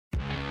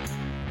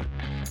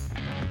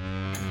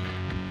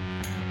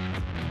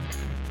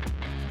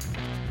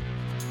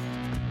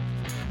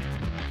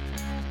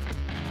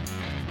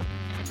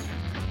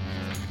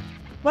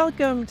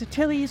Welcome to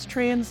Tilly's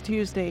Trans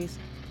Tuesdays.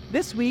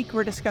 This week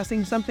we're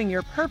discussing something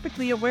you're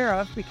perfectly aware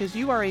of because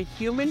you are a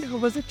human who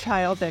was a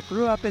child that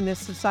grew up in this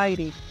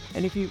society.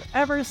 And if you've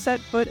ever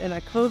set foot in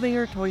a clothing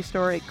or toy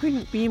store, it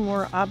couldn't be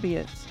more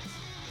obvious.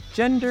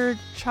 Gendered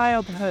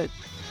childhood.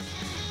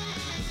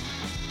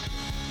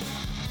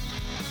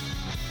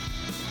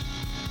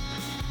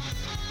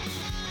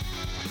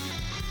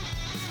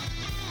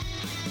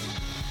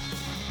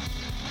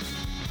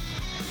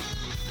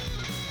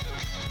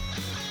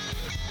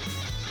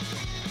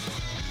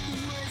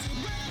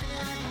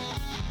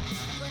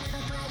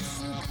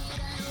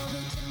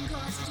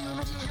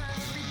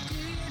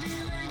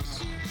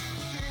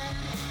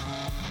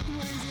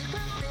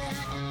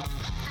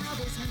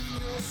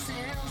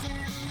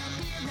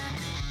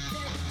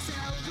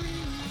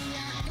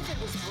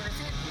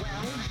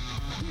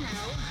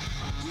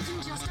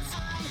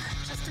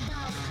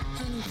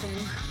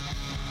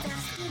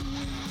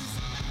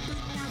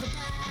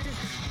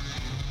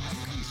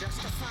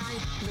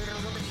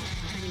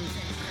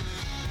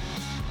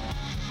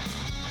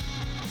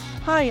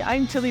 Hi,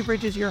 I'm Tilly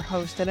Bridges, your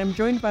host, and I'm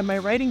joined by my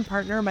writing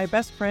partner, my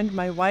best friend,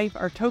 my wife,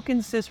 our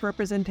token cis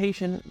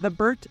representation, the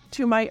Bert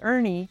to my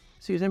Ernie,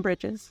 Susan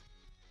Bridges.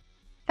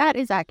 That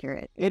is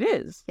accurate. It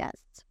is. Yes.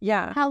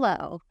 Yeah.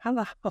 Hello.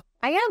 Hello.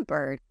 I am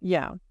Bert.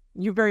 Yeah,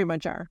 you very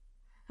much are.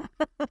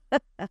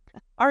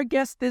 Our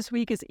guest this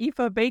week is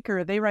Aoife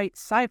Baker. They write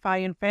sci-fi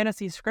and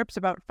fantasy scripts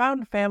about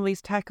found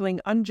families tackling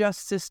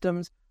unjust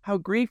systems, how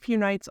grief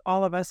unites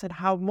all of us, and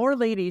how more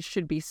ladies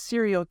should be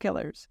serial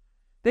killers.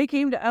 They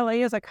came to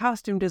LA as a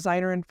costume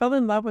designer and fell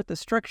in love with the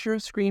structure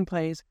of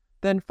screenplays,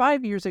 then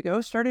 5 years ago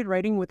started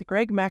writing with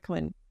Greg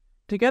Macklin.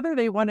 Together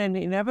they won an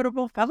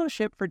inevitable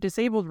fellowship for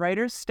disabled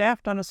writers,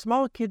 staffed on a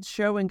small kids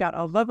show, and got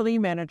a lovely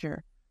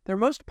manager. Their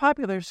most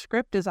popular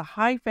script is a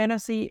high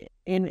fantasy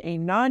in a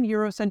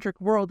non-Eurocentric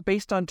world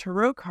based on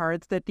tarot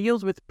cards that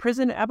deals with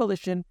prison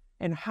abolition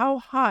and how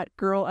hot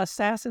girl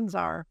assassins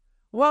are.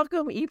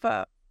 Welcome,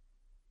 Aoife.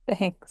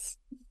 Thanks.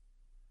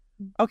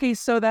 Okay,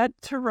 so that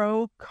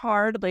tarot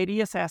card lady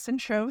assassin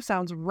show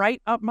sounds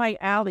right up my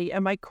alley.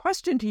 And my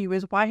question to you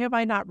is, why have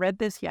I not read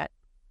this yet?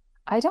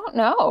 I don't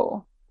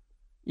know.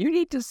 You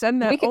need to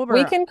send that over.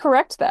 We can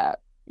correct that.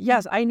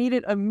 Yes, I need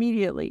it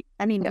immediately.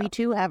 I mean, we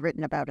too have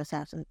written about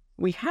assassins.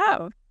 We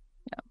have.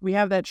 Yeah. We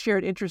have that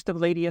shared interest of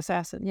lady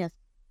assassin. Yes.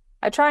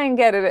 I try and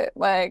get it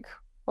like,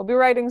 we'll be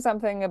writing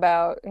something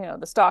about,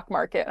 the stock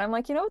market. And I'm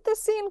like, you know what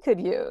this scene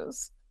could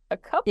use? A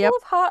couple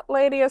of hot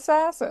lady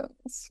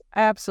assassins.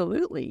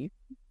 Absolutely.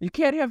 You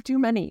can't have too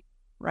many,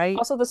 right?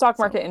 Also, the stock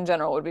market in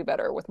general would be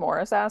better with more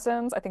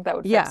assassins. I think that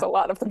would fix a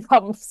lot of the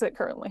problems it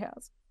currently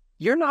has.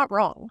 You're not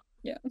wrong.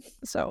 Yeah.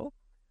 So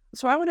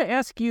I want to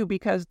ask you,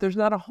 because there's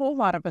not a whole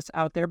lot of us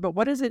out there, but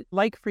what is it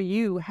like for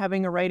you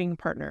having a writing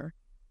partner?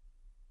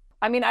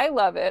 I mean, I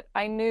love it.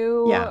 I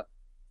knew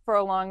for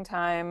a long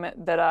time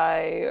that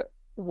I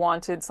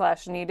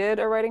wanted/needed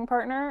a writing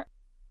partner.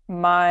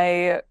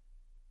 My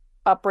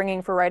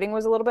upbringing for writing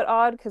was a little bit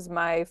odd because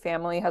my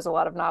family has a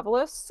lot of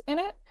novelists in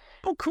it.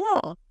 Oh,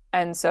 cool.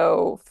 And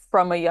so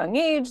from a young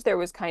age, there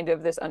was kind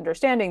of this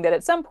understanding that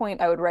at some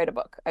point I would write a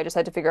book. I just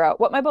had to figure out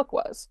what my book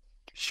was.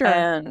 Sure.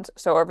 And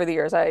so over the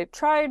years, I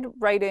tried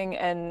writing,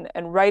 and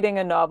writing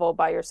a novel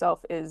by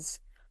yourself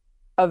is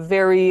a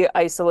very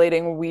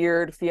isolating,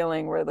 weird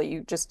feeling where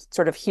you just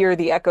sort of hear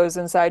the echoes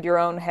inside your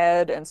own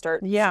head and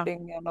start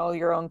sitting in all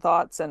your own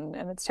thoughts, and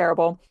it's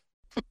terrible.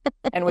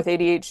 And with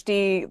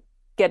ADHD,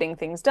 getting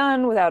things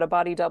done without a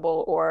body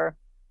double or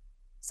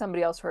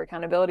somebody else for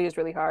accountability is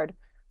really hard.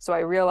 So I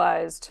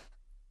realized,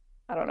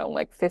 I don't know,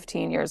 like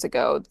 15 years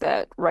ago,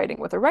 that writing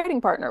with a writing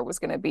partner was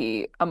going to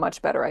be a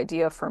much better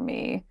idea for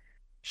me.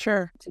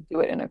 Sure. To do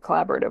it in a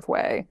collaborative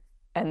way.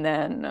 And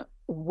then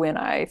when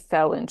I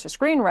fell into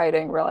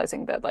screenwriting,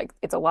 realizing that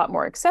it's a lot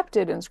more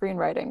accepted in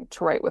screenwriting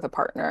to write with a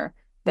partner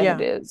than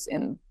it is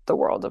in the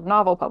world of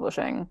novel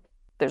publishing.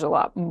 There's a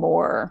lot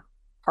more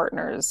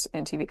partners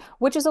in TV,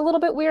 which is a little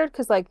bit weird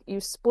because you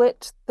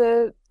split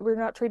we're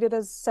not treated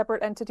as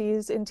separate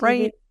entities in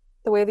TV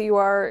the way that you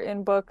are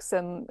in books,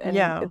 and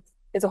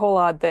it's a whole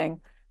odd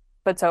thing.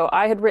 But so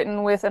I had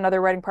written with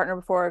another writing partner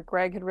before,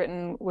 Greg had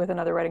written with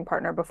another writing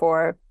partner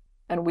before,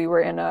 and we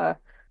were in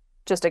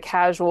just a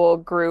casual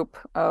group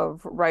of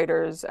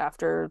writers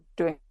after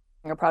doing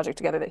a project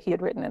together that he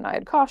had written and I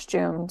had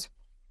costumed.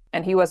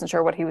 And he wasn't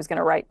sure what he was going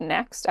to write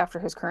next after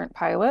his current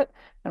pilot.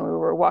 And we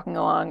were walking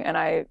along, and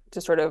I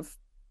just sort of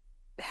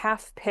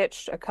half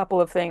pitched a couple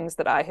of things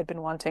that I had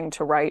been wanting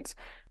to write,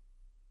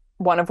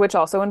 one of which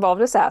also involved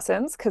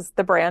assassins because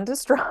the brand is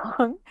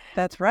strong.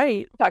 That's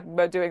right. Talking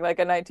about doing a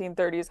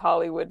 1930s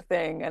Hollywood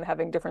thing and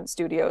having different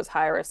studios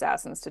hire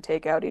assassins to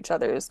take out each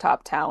other's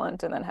top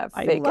talent and then have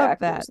fake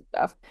actors and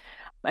stuff.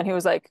 And he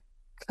was like,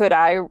 could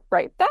I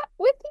write that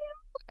with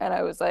you? And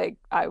I was like,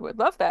 I would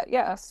love that,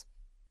 yes.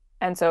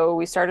 And so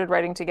we started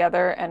writing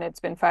together, and it's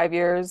been 5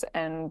 years,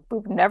 and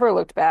we've never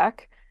looked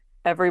back.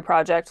 Every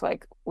project,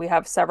 we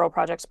have several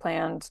projects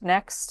planned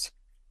next.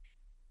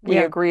 We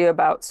agree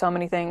about so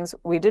many things.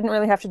 We didn't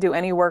really have to do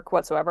any work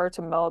whatsoever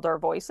to meld our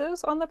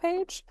voices on the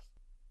page.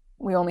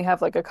 We only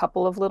have like a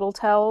couple of little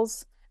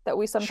tells that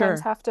we sometimes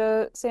Sure. have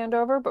to sand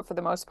over, but for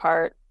the most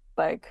part,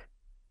 like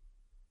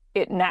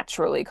it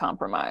naturally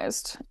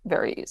compromised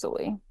very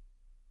easily.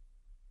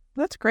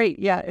 That's great.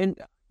 Yeah. And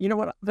you know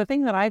what? The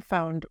thing that I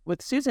found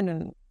with Susan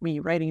and me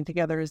writing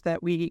together is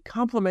that we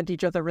complement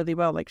each other really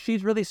well. Like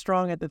she's really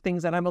strong at the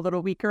things that I'm a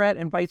little weaker at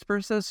and vice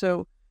versa.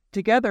 So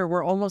together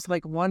we're almost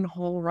like one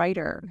whole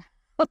writer.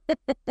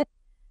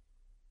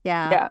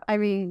 Yeah. Yeah. I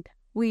mean,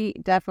 we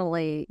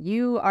definitely,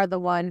 you are the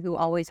one who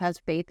always has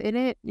faith in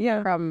it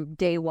Yeah. from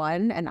day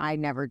one, and I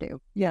never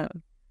do. Yeah.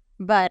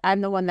 But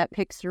I'm the one that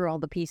picks through all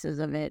the pieces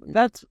of it.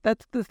 That's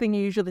the thing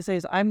you usually say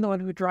is I'm the one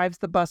who drives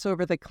the bus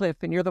over the cliff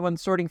and you're the one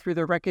sorting through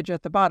the wreckage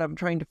at the bottom,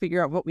 trying to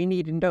figure out what we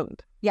need and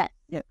don't. Yes.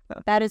 Yeah.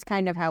 That is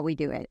kind of how we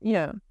do it.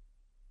 Yeah.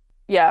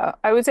 Yeah.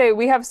 I would say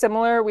we have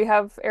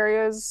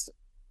areas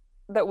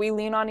that we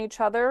lean on each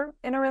other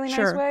in a really nice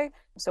Sure. way.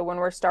 So when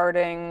we're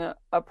starting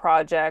a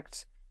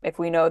project, if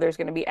we know there's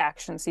going to be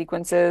action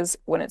sequences,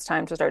 when it's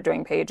time to start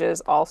doing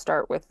pages, I'll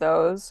start with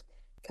those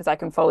because I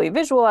can fully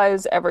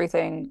visualize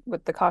everything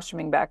with the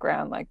costuming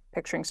background. Like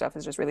picturing stuff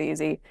is just really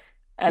easy.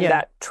 And Yeah.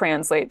 that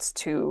translates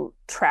to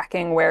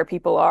tracking where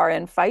people are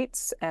in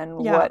fights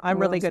and Yeah, what I'm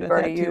really moves good you've at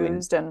already that too. And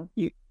used. And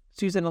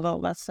Susan a little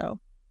less so.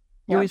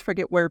 You Yeah. always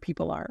forget where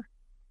people are.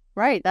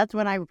 Right. That's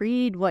when I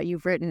read what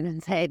you've written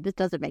and say, this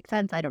doesn't make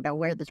sense. I don't know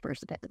where this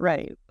person is.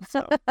 Right.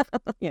 So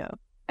yeah.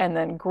 And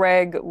then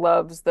Greg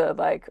loves the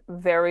like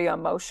very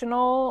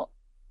emotional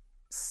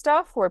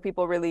stuff where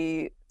people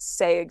really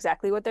say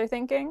exactly what they're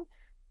thinking.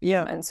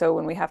 Yeah. And so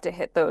when we have to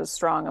hit those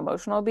strong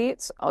emotional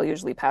beats, I'll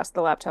usually pass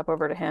the laptop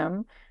over to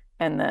him.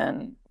 And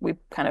then we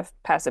kind of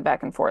pass it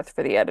back and forth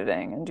for the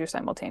editing and do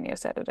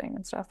simultaneous editing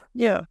and stuff.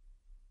 Yeah.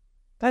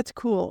 That's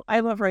cool.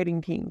 I love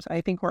writing teams.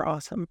 I think we're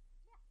awesome.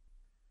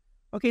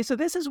 Okay, so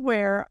this is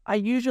where I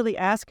usually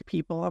ask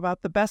people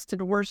about the best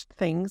and worst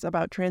things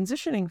about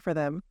transitioning for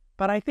them.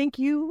 But I think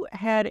you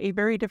had a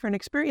very different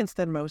experience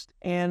than most.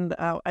 And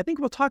I think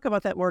we'll talk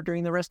about that more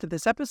during the rest of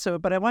this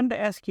episode. But I wanted to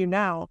ask you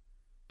now,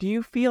 do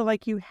you feel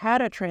like you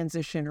had a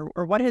transition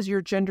or what has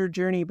your gender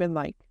journey been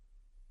like?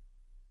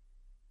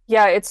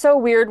 Yeah, it's so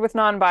weird with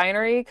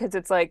non-binary because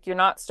it's like you're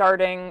not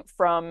starting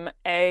from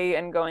A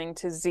and going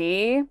to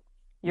Z.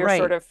 You're Right.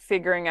 sort of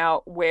figuring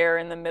out where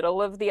in the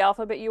middle of the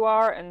alphabet you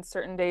are, and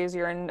certain days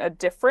you're in a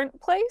different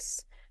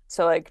place.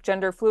 So like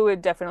gender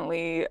fluid,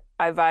 definitely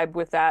I vibe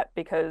with that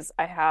because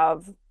I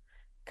have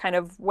kind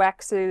of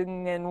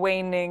waxing and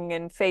waning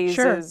and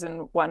phases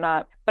and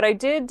whatnot. But I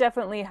did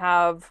definitely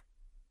have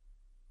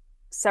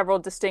several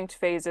distinct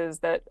phases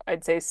that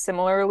I'd say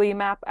similarly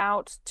map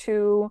out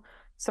to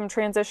some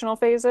transitional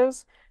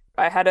phases.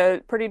 I had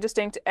a pretty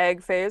distinct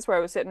egg phase where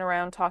I was sitting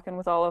around talking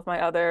with all of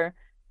my other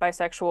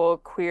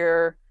bisexual,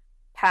 queer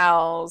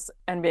pals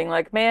and being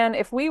like, man,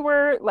 if we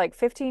were like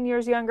 15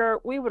 years younger,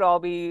 we would all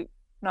be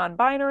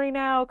non-binary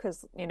now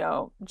because, you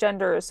know,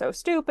 gender is so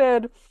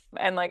stupid.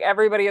 And like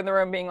everybody in the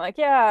room being like,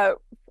 yeah,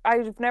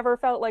 I've never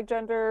felt like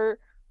gender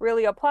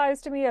really applies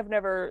to me. I've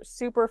never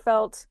super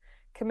felt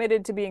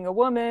committed to being a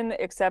woman,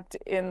 except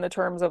in the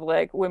terms of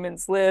like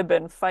women's lib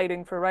and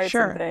fighting for rights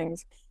Sure. and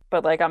things.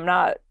 But like, I'm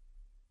not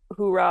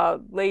hoorah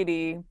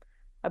lady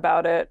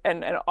about it.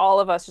 And all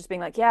of us just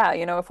being like, yeah,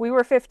 you know, if we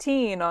were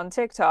 15 on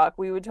TikTok,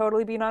 we would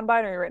totally be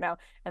non-binary right now.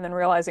 And then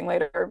realizing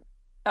later,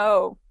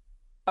 oh,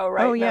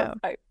 right, Oh, no, yeah.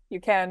 you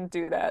can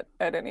do that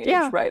at any age,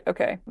 Yeah. right?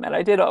 Okay. And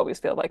I did always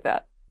feel like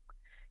that.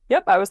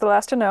 Yep, I was the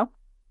last to know.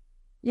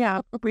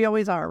 Yeah, we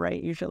always are,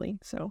 right? Usually.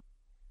 So,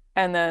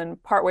 And then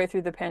partway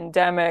through the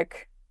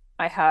pandemic,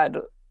 I had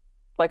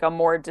like a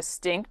more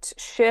distinct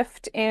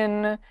shift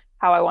in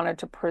how I wanted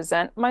to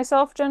present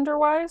myself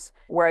gender-wise,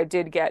 where I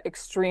did get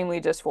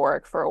extremely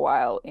dysphoric for a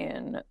while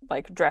in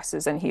like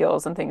dresses and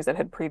heels and things that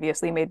had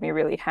previously made me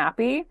really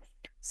happy,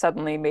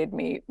 suddenly made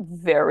me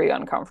very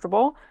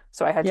uncomfortable.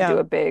 So I had to Yeah. do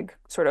a big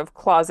sort of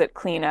closet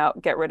clean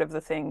out, get rid of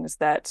the things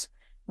that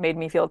made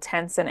me feel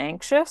tense and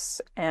anxious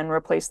and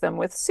replace them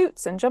with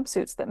suits and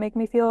jumpsuits that make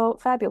me feel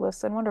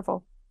fabulous and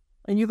wonderful.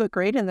 and you look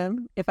great in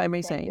them, if I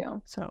may Thank say.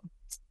 you. So,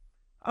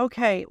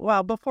 okay.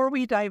 Well, before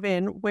we dive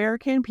in, where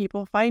can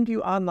people find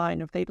you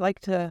online if they'd like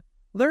to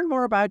learn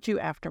more about you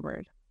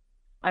afterward?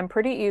 I'm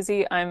pretty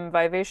easy. I'm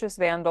Vivacious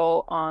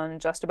Vandal on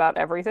just about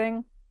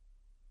everything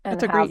and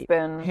That's a have great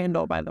been.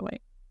 handle, by the way.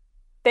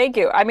 Thank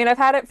you. I mean, I've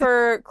had it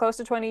for close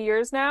to 20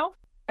 years now.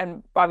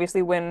 And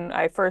obviously, when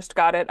I first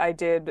got it, I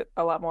did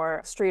a lot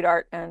more street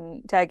art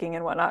and tagging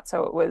and whatnot.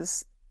 So it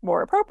was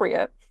more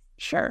appropriate,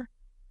 Sure,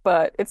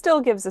 but it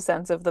still gives a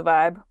sense of the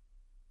vibe.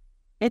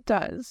 it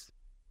does.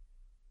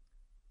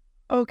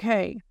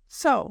 Okay,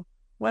 so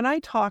when I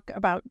talk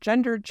about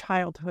gendered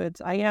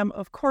childhoods, I am,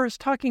 of course,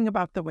 talking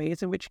about the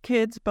ways in which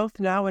kids, both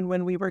now and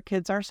when we were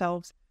kids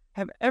ourselves,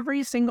 have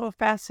every single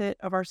facet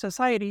of our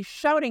society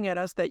shouting at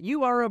us that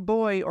you are a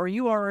boy or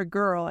you are a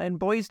girl and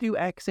boys do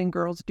X and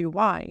girls do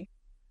Y.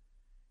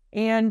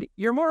 And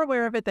you're more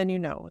aware of it than you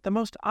know. The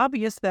most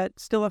obvious that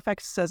still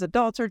affects us as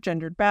adults are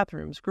gendered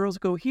bathrooms. Girls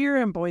go here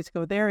and boys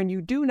go there, and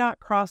you do not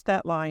cross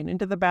that line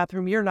into the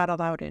bathroom you're not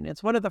allowed in.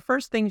 It's one of the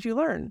first things you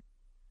learn.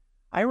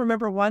 I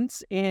remember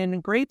once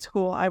in grade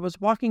school, I was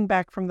walking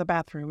back from the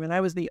bathroom and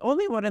I was the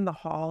only one in the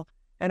hall.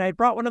 And I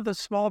brought one of those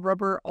small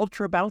rubber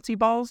ultra bouncy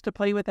balls to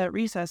play with at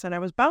recess. And I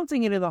was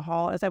bouncing it in the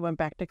hall as I went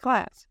back to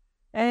class.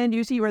 And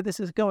you see where this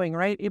is going,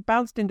 right? It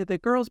bounced into the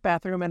girls'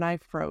 bathroom and I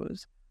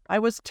froze. I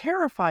was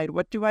terrified.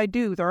 What do I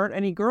do? There aren't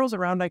any girls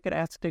around I could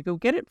ask to go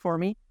get it for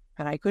me.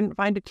 And I couldn't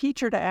find a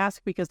teacher to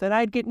ask because then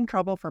I'd get in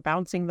trouble for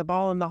bouncing the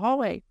ball in the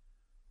hallway.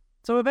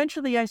 So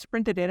eventually I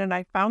sprinted in and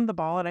I found the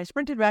ball and I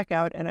sprinted back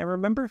out, and I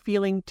remember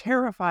feeling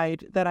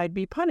terrified that I'd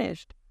be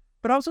punished,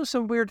 but also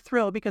some weird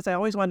thrill because I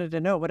always wanted to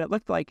know what it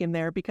looked like in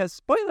there because,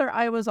 spoiler,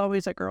 I was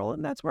always a girl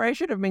and that's where I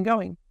should have been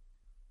going.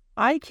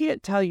 I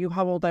can't tell you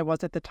how old I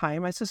was at the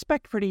time. I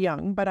suspect pretty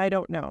young, but I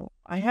don't know.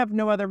 I have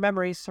no other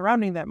memories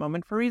surrounding that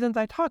moment for reasons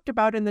I talked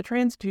about in the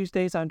Trans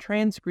Tuesdays on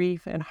trans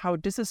grief and how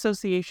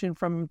disassociation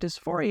from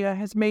dysphoria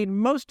has made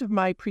most of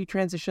my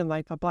pre-transition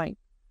life a blank.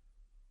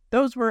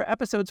 Those were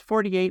episodes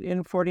 48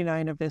 and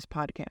 49 of this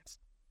podcast.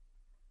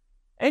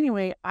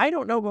 Anyway, I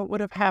don't know what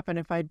would have happened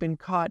if I'd been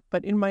caught,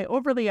 but in my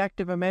overly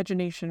active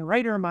imagination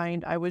writer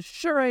mind, I was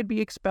sure I'd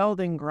be expelled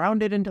and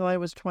grounded until I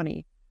was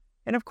 20.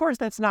 And of course,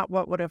 that's not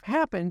what would have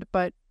happened,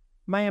 but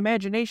my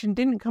imagination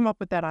didn't come up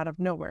with that out of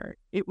nowhere.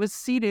 It was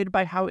seeded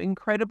by how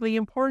incredibly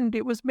important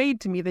it was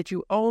made to me that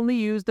you only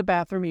use the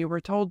bathroom you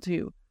were told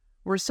to,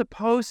 were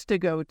supposed to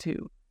go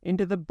to,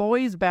 into the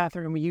boys'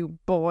 bathroom, you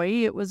boy.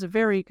 It was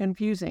very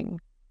confusing.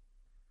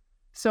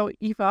 So,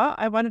 Aoife,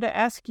 I wanted to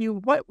ask you,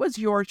 what was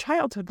your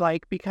childhood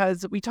like?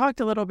 Because we talked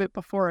a little bit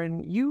before,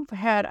 and you've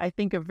had, I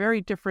think, a very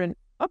different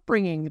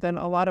upbringing than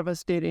a lot of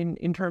us did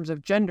in terms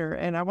of gender.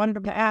 And I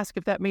wanted to ask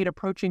if that made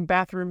approaching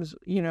bathrooms,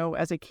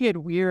 as a kid,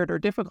 weird or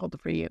difficult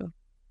for you.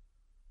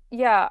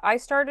 Yeah, I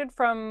started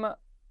from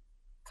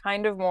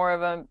kind of more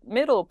of a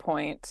middle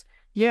point.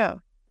 Yeah.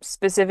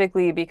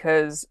 Specifically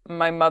because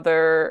my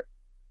mother,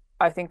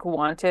 I think,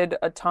 wanted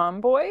a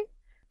tomboy.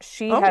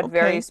 She had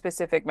very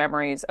specific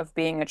memories of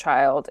being a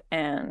child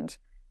and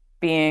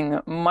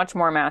being much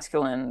more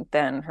masculine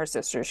than her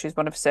sister. She's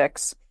one of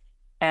 6,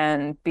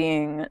 and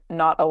being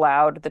not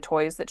allowed the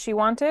toys that she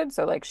wanted.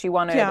 So like she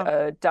wanted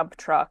a dump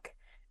truck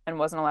and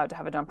wasn't allowed to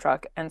have a dump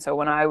truck. And so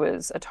when I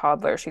was a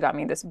toddler, she got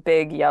me this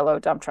big yellow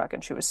dump truck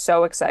and she was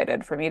so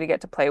excited for me to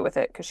get to play with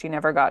it because she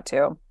never got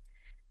to.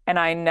 And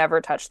I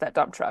never touched that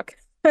dump truck.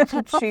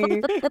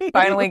 She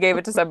finally gave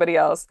it to somebody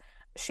else.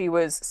 She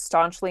was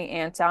staunchly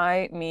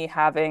anti me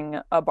having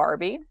a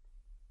Barbie.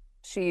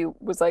 She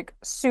was like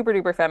super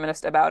duper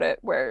feminist about it,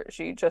 where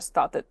she just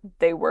thought that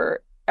they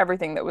were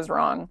everything that was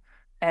wrong.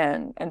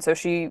 And so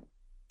she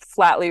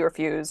flatly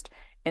refused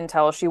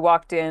until she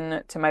walked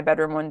in to my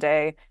bedroom one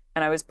day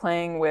and I was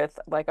playing with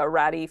like a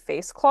ratty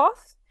face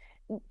cloth,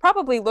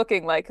 probably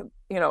looking like,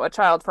 a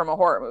child from a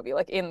horror movie,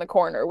 like in the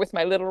corner with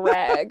my little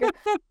rag.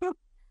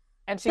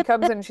 And she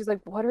comes in and she's like,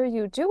 "What are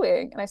you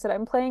doing?" And I said,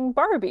 "I'm playing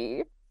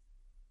Barbie."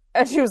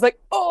 And she was like,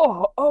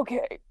 "Oh,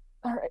 okay.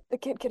 All right. The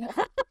kid can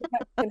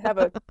have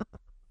a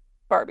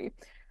Barbie."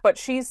 But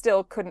she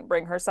still couldn't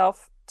bring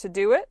herself to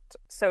do it.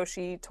 So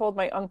she told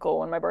my uncle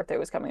when my birthday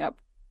was coming up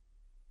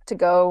to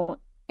go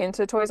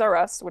into Toys R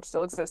Us, which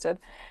still existed,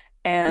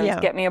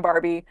 and get me a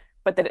Barbie,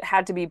 but that it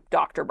had to be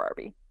Dr.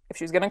 Barbie. If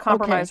she was going to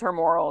compromise her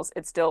morals,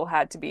 it still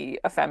had to be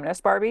a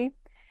feminist Barbie.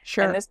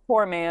 Sure. And this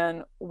poor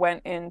man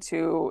went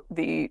into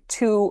the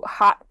 2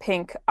 hot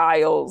pink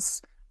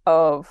aisles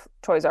of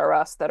Toys R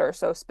Us that are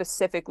so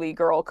specifically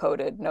girl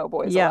coded, no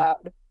boys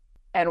allowed,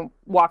 and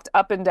walked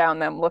up and down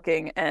them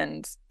looking,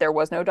 and there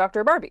was no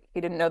Dr. Barbie.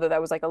 He didn't know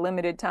that was like a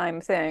limited time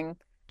thing.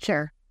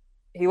 Sure.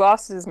 He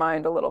lost his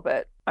mind a little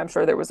bit. I'm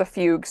sure there was a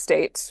fugue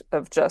state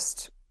of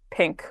just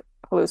pink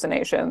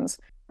hallucinations.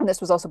 And this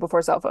was also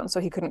before cell phones,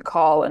 so he couldn't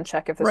call and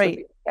check if this would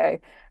be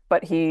okay.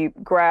 But he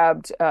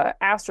grabbed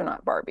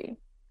astronaut Barbie.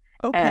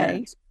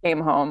 And came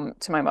home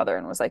to my mother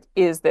and was like,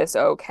 "Is this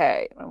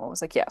okay?" And my mom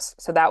was like, "Yes."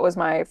 So that was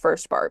my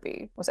first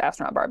Barbie, was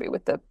astronaut Barbie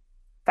with the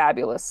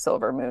fabulous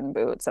silver moon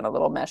boots and a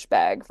little mesh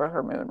bag for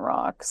her moon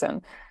rocks.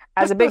 And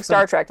as a big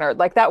Star Trek nerd,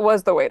 like that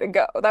was the way to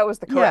go. That was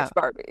the correct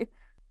Barbie.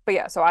 But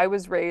yeah, so I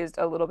was raised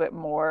a little bit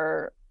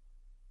more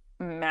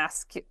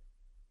masculine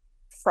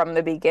from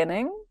the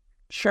beginning.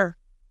 Sure.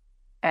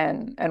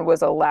 And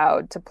was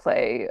allowed to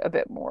play a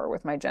bit more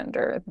with my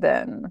gender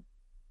than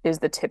is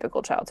the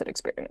typical childhood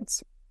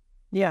experience.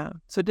 Yeah.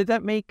 So did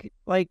that make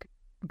like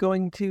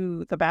going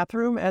to the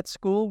bathroom at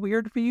school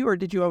weird for you, or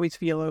did you always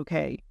feel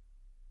okay?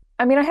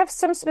 I mean, I have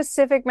some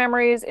specific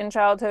memories in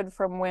childhood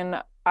from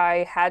when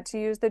I had to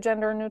use the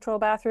gender neutral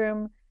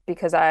bathroom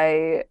because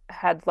I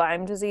had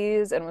Lyme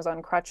disease and was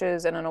on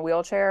crutches and in a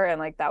wheelchair, and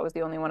like that was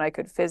the only one I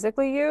could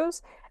physically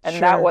use. And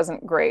that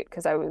wasn't great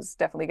because I was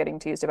definitely getting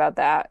teased about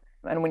that.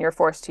 And when you're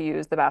forced to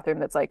use the bathroom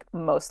that's like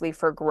mostly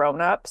for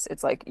grown-ups,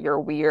 it's like you're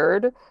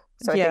weird.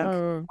 So I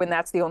think when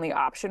that's the only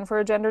option for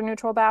a gender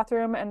neutral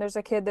bathroom and there's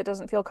a kid that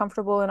doesn't feel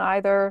comfortable in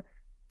either,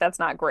 that's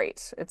not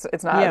great.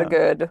 It's not a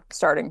good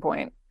starting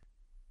point.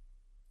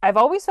 I've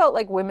always felt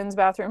like women's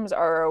bathrooms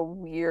are a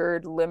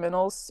weird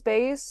liminal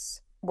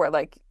space where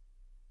like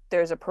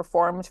there's a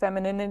performed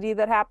femininity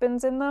that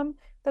happens in them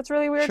that's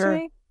really weird to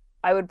me.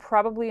 I would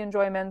probably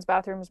enjoy men's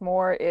bathrooms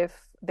more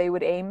if they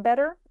would aim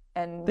better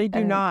They do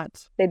and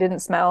not. they didn't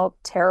smell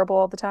terrible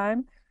all the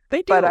time.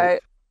 They But do.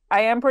 I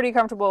am pretty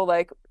comfortable,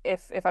 like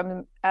if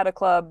I'm at a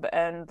club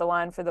and the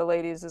line for the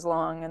ladies is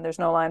long and there's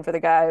no line for the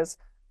guys,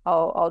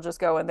 I'll just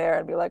go in there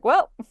and be like,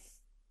 well,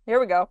 here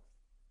we go.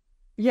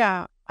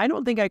 Yeah, I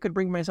don't think I could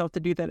bring myself to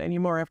do that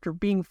anymore after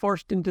being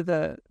forced into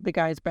the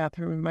guy's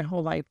bathroom my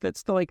whole life.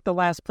 That's the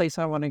last place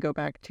I want to go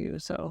back to.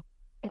 So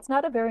It's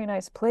not a very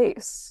nice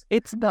place.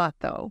 it's not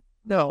though.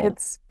 No,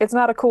 It's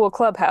not a cool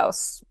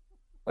clubhouse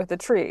with a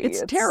tree.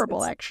 it's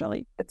terrible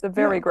actually. It's a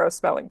very Yeah. gross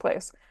smelling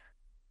place.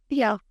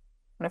 Yeah.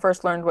 When I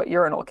first learned what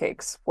urinal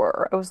cakes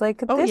were, I was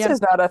like, Oh, this yeah.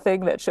 is not a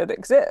thing that should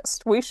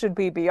exist. We should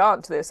be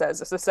beyond this as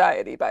a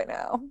society by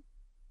now.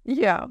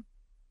 Yeah.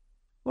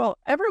 Well,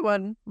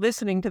 everyone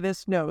listening to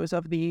this knows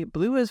of the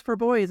blue is for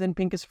boys and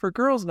pink is for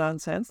girls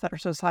nonsense that our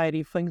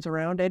society flings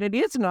around, and it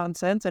is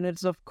nonsense, and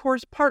it's of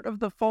course part of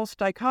the false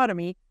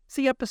dichotomy.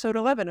 See episode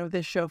 11 of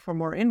this show for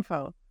more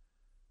info.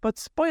 But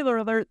spoiler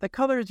alert, the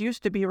colors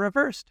used to be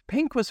reversed.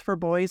 Pink was for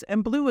boys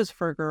and blue was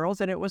for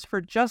girls, and it was for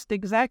just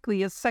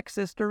exactly as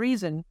sexist a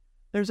reason.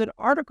 There's an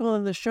article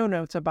in the show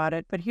notes about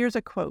it, but here's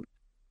a quote.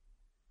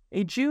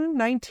 A June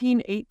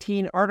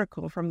 1918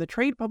 article from the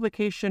trade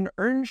publication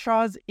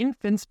Earnshaw's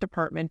Infants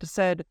Department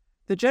said,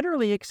 the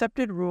generally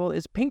accepted rule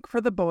is pink for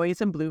the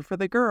boys and blue for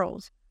the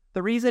girls.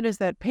 The reason is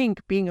that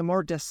pink, being a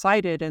more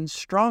decided and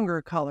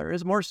stronger color,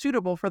 is more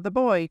suitable for the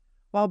boy,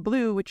 while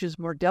blue, which is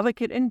more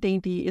delicate and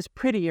dainty, is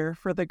prettier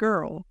for the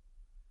girl.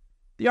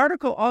 The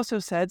article also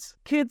says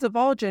kids of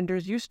all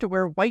genders used to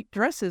wear white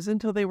dresses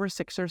until they were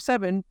 6 or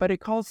 7, but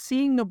it calls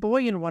seeing a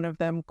boy in one of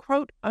them,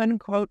 quote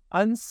unquote,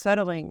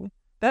 unsettling.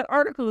 That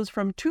article is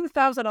from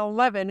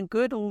 2011.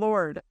 Good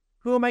Lord.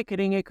 Who am I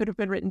kidding? It could have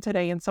been written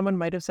today and someone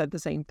might have said the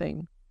same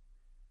thing.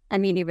 I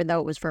mean, even though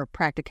it was for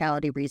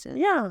practicality reasons.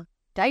 Yeah,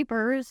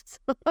 Diapers.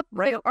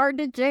 Right. They're hard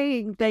to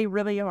change. they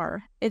really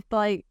are. It's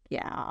like,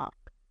 yeah,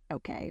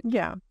 okay.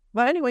 Yeah.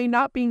 Well, anyway,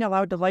 not being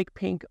allowed to like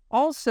pink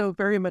also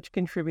very much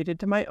contributed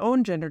to my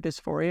own gender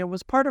dysphoria and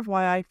was part of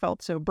why I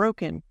felt so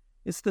broken.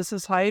 It's the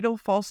societal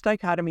false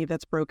dichotomy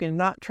that's broken,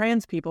 not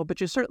trans people,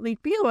 but you certainly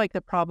feel like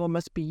the problem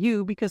must be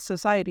you because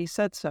society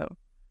said so.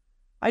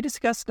 I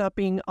discussed not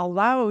being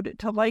allowed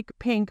to like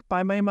pink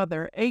by my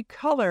mother, a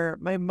color.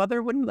 My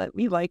mother wouldn't let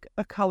me like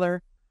a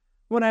color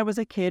when I was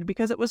a kid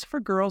because it was for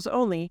girls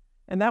only,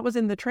 and that was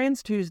in the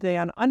Trans Tuesday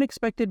on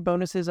unexpected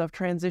bonuses of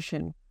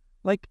transition,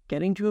 like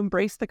getting to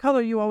embrace the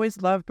color you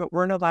always loved but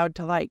weren't allowed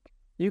to like.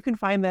 You can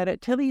find that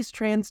at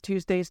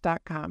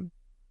tillystranstuesdays.com.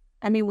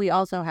 I mean, we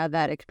also had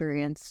that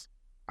experience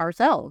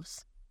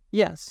ourselves.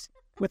 Yes,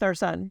 with our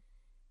son.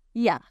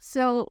 Yeah.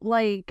 So,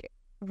 like,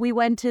 we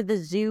went to the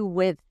zoo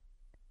with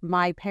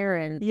my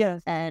parents,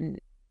 Yes, and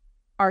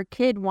our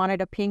kid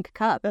wanted a pink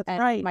cup. That's and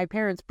right. My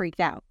parents freaked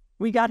out.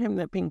 we got him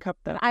the pink cup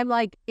though, I'm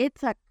like,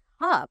 it's a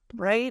cup.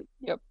 right?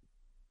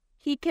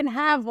 He can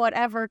have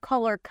whatever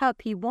color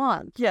cup he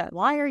wants. Yeah.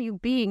 Why are you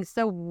being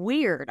so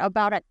weird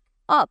about a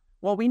cup?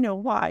 Well, we know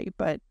why,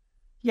 but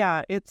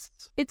yeah, it's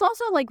It's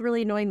also like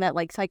really annoying that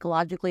like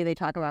psychologically they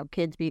talk about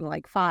kids being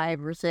like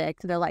 5 or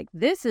 6. And they're like,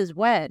 this is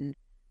when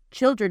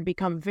children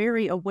become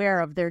very aware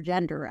of their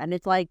gender. And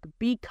it's like,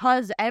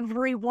 because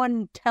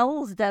everyone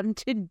tells them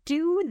to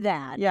do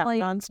that. yeah,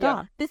 Like,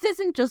 nonstop. this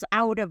isn't just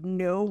out of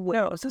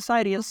nowhere. No,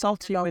 society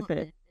assaults you with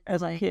it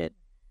as a Like, kid.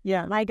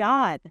 Yeah, my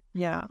God.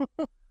 yeah,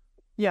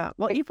 yeah.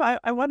 Well, Aoife,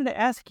 I wanted to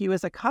ask you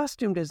as a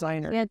costume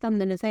designer, We had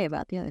something to say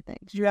about the other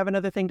things. did you have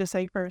another thing to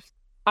say first?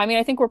 I mean,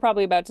 I think we're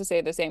probably about to say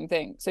the same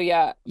thing. So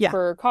yeah, Yeah.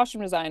 for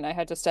costume design, I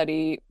had to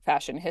study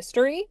fashion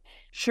history.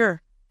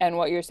 Sure. And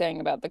what you're saying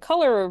about the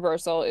color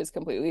reversal is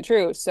completely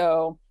true.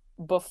 So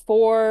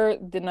before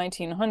the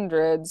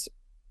 1900s,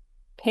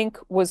 pink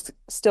was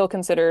still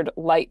considered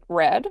light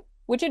red,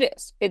 which it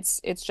is. It's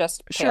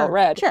just pale Sure,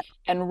 red. sure.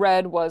 And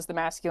red was the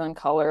masculine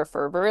color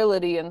for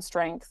virility and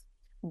strength.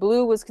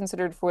 Blue was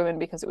considered for women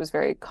because it was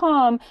very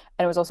calm,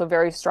 and it was also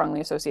very strongly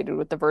associated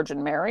with the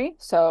Virgin Mary.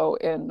 So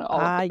in all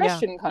of the yeah.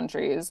 Christian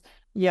countries,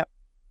 Yep.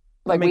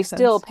 That like we makes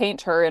still sense.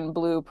 paint her in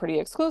blue pretty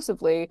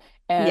exclusively.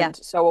 And Yeah.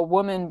 so a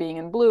woman being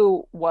in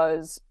blue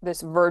was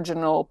this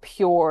virginal,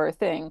 pure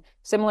thing,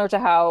 similar to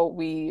how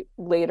we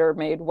later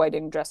made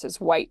wedding dresses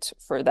white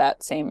for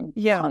that same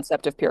Yeah.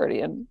 concept of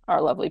purity in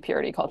our lovely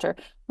purity culture,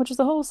 which is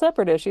a whole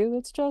separate issue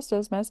that's just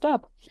as messed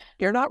up.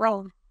 You're not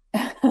wrong.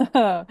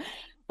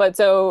 But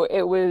so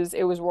it was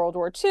World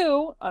War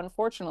II,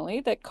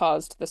 unfortunately, that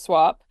caused the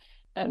swap.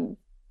 And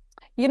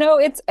you know,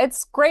 it's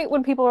great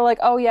when people are like,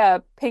 "Oh yeah,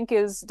 pink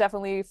is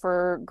definitely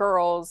for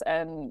girls,"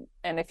 and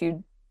if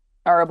you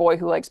are a boy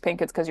who likes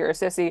pink, it's because you're a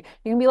sissy.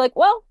 You can be like,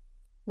 "Well,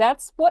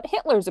 that's what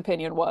Hitler's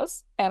opinion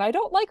was, and I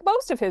don't like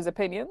most of his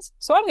opinions,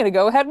 so I'm going to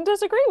go ahead and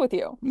disagree with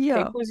you."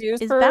 Yeah. Pink was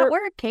used Is for that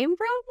where it came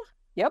from?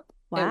 Yep,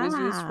 it was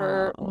used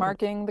for Wow.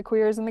 marking the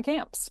queers in the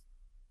camps.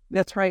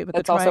 That's right. With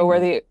That's the also where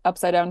triangle. the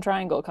upside down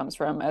triangle comes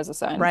from as a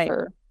sign Right.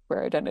 for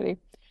queer identity.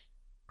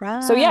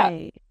 Right. So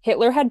yeah,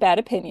 Hitler had bad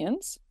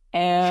opinions,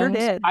 and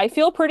did. I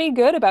feel pretty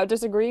good about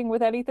disagreeing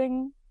with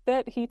anything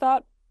that he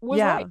thought was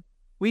Yeah. right.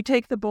 we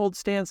take the bold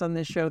stance on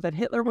this show that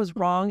Hitler was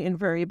wrong and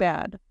very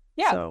bad.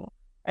 Yeah. So,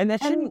 and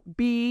that shouldn't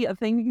be a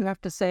thing you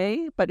have to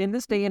say, but in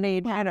this day and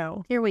age, you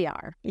know. Here we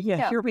are.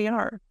 Yeah, here we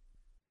are.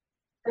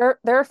 There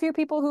are a few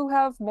people who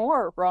have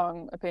more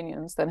wrong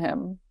opinions than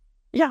him.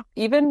 Yeah.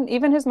 Even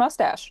his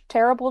mustache.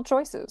 Terrible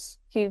choices.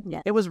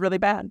 It was really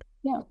bad.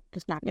 Yeah.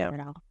 Just not good at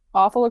all.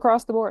 Awful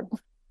across the board.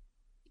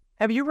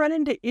 Have you run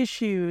into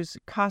issues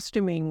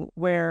costuming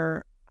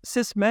where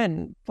cis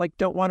men like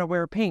don't want to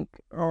wear pink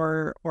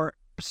or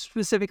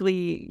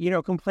specifically, you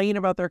know, complain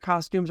about their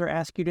costumes or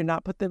ask you to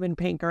not put them in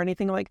pink or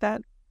anything like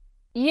that?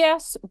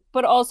 Yes,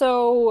 but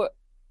also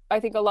I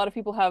think a lot of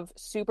people have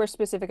super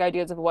specific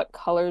ideas of what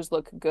colors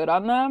look good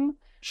on them.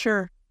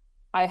 Sure.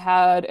 I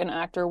had an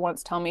actor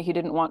once tell me he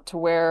didn't want to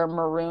wear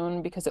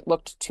maroon because it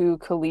looked too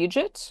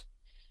collegiate.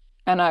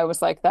 And I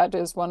was like, that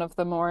is one of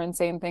the more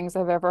insane things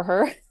I've ever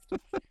heard.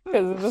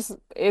 Because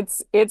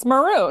it's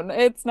maroon.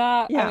 It's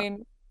not, Yeah. I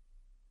mean,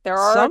 there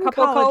are Some a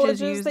couple colleges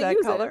colleges use that that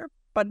use color, it,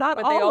 but not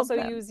but all they of also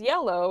them. use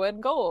yellow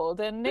and gold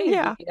and navy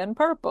Yeah. and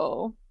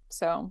purple.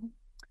 So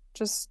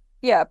just,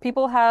 yeah,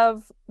 people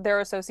have their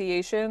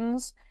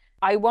associations.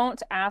 I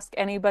won't ask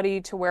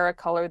anybody to wear a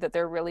color that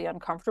they're really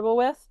uncomfortable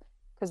with,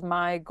 because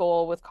my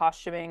goal with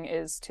costuming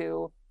is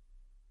to,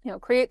 you know,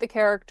 create the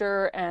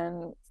character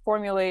and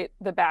formulate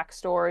the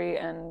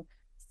backstory and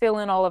fill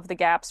in all of the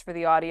gaps for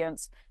the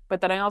audience.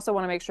 But then I also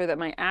want to make sure that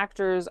my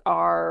actors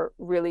are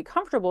really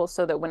comfortable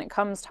so that when it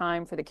comes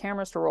time for the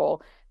cameras to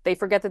roll, they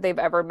forget that they've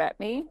ever met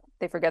me.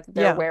 They forget that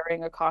they're Yeah.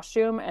 wearing a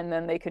costume, and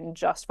then they can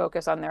just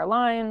focus on their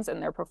lines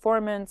and their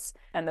performance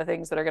and the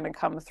things that are going to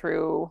come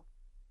through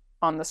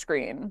on the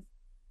screen.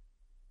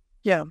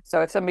 Yeah.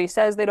 So if somebody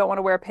says they don't want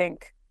to wear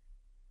pink,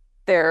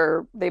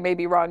 they may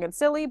be wrong and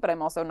silly, but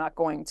I'm also not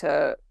going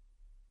to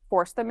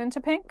force them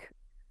into pink.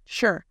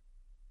 Sure.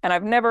 And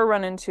I've never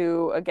run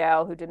into a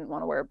gal who didn't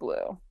want to wear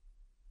blue.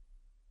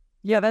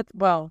 Yeah,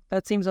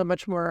 that seems a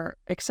much more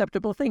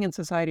acceptable thing in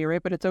society,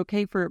 right? But it's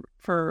okay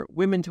for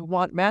women to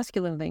want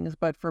masculine things,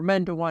 but for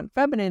men to want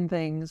feminine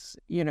things,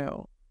 you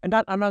know. And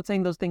I'm not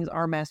saying those things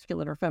are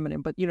masculine or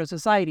feminine, but you know,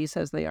 society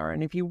says they are.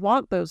 And if you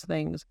want those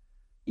things,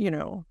 you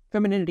know,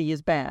 femininity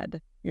is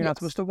bad. You're not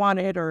supposed to want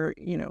it or,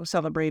 you know,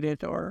 celebrate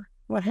it or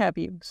what have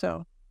you.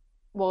 So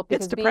Well,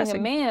 because it's being a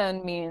depressing.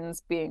 man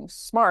means being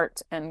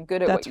smart and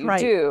good at That's what you right.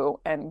 do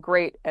and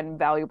great and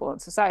valuable in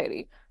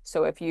society.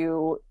 So if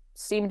you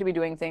seem to be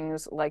doing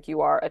things like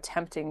you are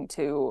attempting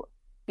to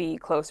be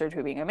closer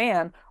to being a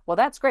man, well,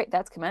 that's great.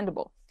 That's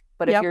commendable.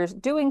 But if Yep. you're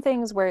doing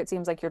things where it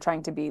seems like you're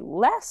trying to be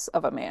less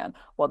of a man,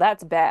 well,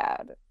 that's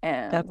bad.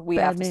 And That's we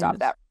bad have to stop news.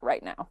 that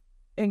right now.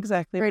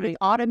 Exactly Right. right. It's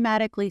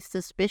automatically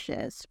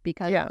suspicious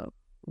because Yeah.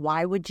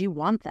 why would you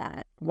want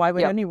that? Why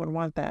would Yep. anyone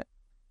want that?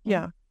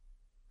 Yeah.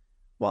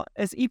 Well,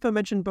 as Aoife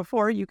mentioned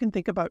before, you can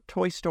think about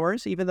toy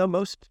stores, even though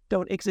most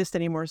don't exist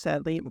anymore,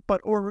 sadly,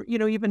 or, you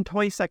know, even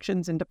toy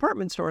sections in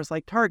department stores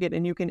like Target,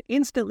 and you can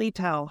instantly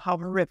tell how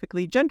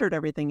horrifically gendered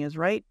everything is,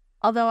 right?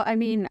 Although, I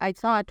mean, I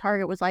saw a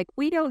Target was like,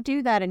 we don't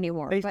do that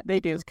anymore. But They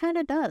it do. just kind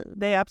of does.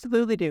 They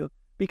absolutely do.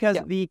 Because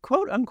Yeah. the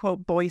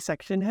quote-unquote boy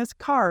section has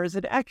cars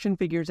and action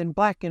figures in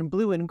black and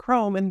blue and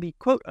chrome, and the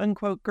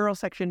quote-unquote girl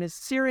section is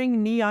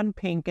searing neon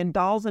pink and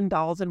dolls and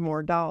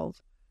more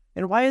dolls.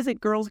 And why is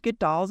it girls get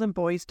dolls and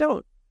boys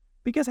don't?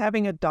 Because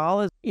having a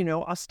doll is, you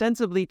know,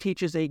 ostensibly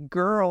teaches a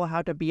girl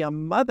how to be a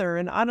mother.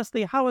 And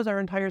honestly, how is our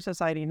entire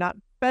society not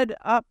fed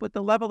up with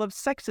the level of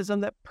sexism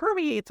that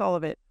permeates all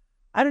of it?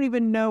 I don't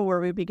even know where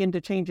we begin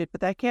to change it,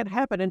 but that can't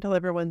happen until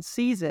everyone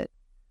sees it.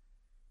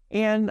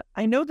 And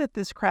I know that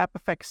this crap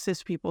affects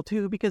cis people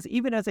too, because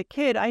even as a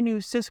kid, I knew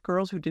cis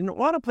girls who didn't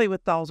want to play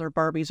with dolls or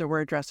Barbies or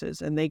wear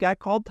dresses, and they got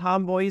called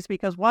tomboys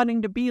because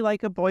wanting to be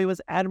like a boy was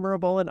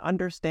admirable and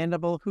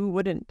understandable. Who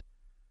wouldn't?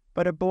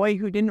 But a boy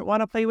who didn't want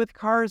to play with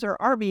cars or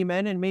RV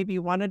men and maybe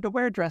wanted to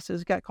wear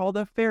dresses got called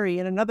a fairy,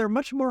 and another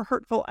much more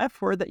hurtful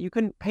F word that you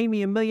couldn't pay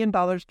me $1 million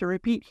to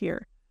repeat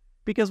here,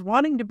 because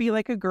wanting to be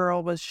like a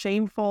girl was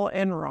shameful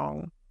and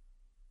wrong.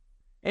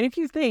 And if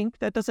you think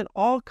that doesn't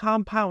all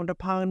compound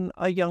upon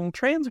a young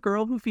trans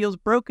girl who feels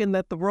broken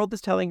that the world is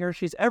telling her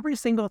she's every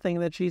single thing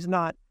that she's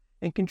not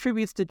and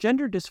contributes to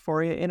gender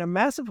dysphoria in a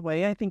massive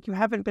way, I think you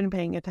haven't been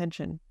paying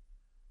attention.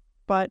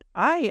 But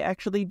I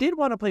actually did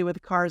want to play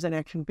with cars and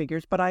action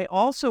figures, but I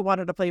also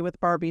wanted to play with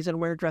Barbies and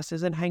wear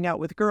dresses and hang out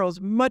with girls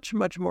much,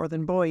 much more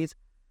than boys.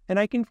 And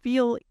I can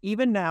feel,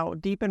 even now,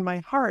 deep in my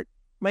heart,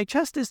 my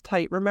chest is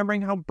tight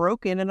remembering how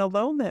broken and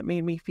alone that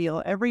made me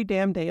feel every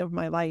damn day of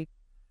my life.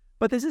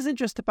 But this isn't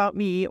just about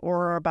me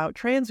or about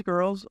trans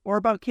girls or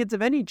about kids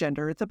of any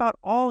gender. It's about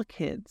all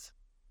kids.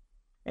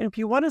 And if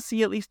you want to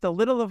see at least a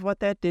little of what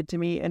that did to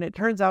me, and it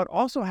turns out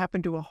also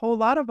happened to a whole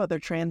lot of other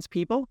trans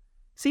people,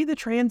 see the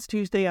Trans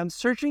Tuesday on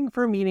Searching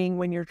for Meaning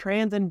When You're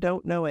Trans and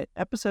Don't Know It,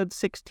 episode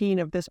 16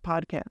 of this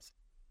podcast.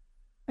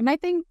 And I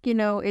think, you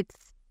know,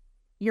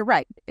 you're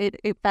right. It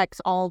affects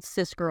all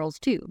cis girls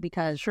too,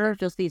 because Sure.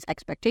 just these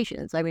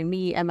expectations. I mean,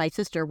 me and my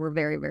sister were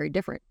very, very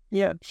different.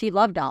 Yeah. She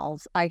loved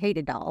dolls. I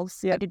hated dolls.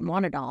 Yeah. I didn't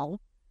want a doll.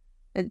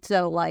 And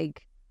so,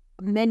 like,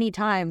 many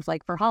times,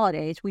 like for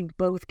holidays, we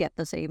both get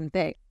the same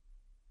thing.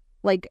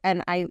 Like,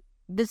 and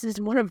this is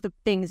one of the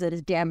things that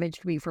has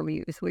damaged me from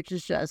youth, which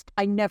is just,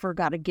 I never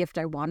got a gift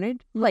I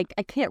wanted. Like,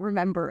 I can't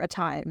remember a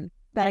time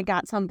that I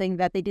got something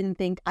that they didn't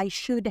think I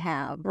should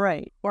have.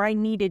 Right. Or I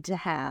needed to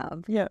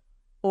have. Yeah.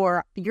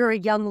 Or you're a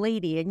young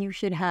lady and you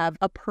should have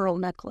a pearl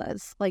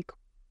necklace. Like,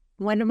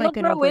 when am I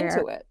going to throw wear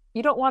into it?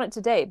 You don't want it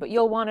today, but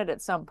you'll want it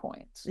at some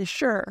point.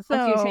 Sure.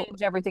 Once you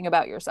change everything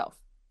about yourself.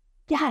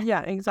 Yeah.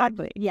 Yeah,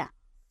 exactly. Yeah.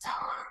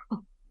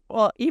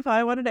 Well, Eva,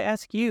 I wanted to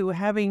ask you,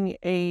 having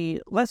a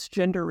less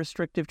gender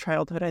restrictive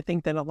childhood, I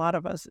think, than a lot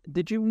of us,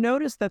 did you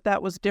notice that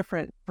that was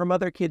different from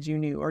other kids you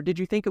knew? Or did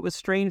you think it was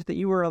strange that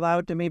you were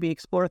allowed to maybe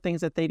explore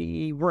things that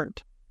they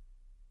weren't?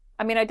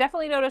 I mean, I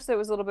definitely noticed it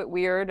was a little bit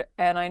weird.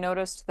 And I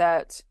noticed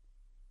that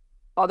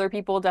other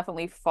people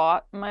definitely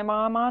fought my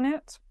mom on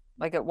it.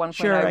 Like at one point,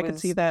 Sure, I could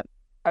see that.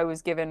 I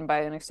was given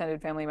by an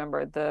extended family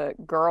member the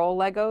girl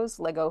Legos,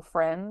 Lego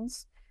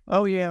Friends.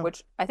 Oh, yeah.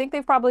 Which I think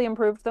they've probably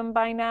improved them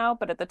by now,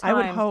 but at the time,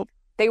 I would hope.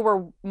 They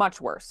were much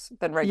worse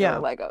than regular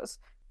Legos.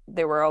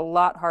 They were a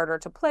lot harder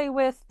to play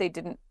with. They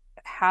didn't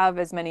have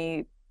as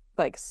many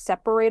like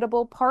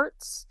separatable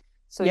parts,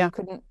 so you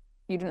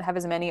didn't have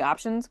as many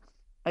options.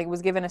 I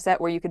was given a set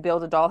where you could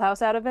build a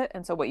dollhouse out of it,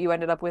 and so what you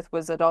ended up with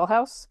was a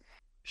dollhouse.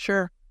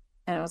 Sure.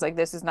 And it was like,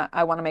 this is not,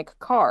 I want to make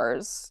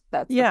cars.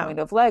 That's the point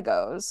of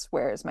Legos.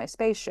 Where is my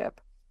spaceship?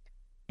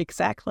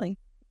 Exactly.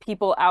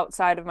 People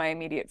outside of my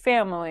immediate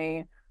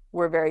family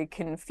were very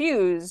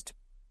confused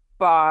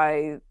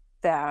by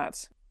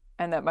that,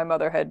 and that my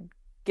mother had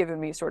given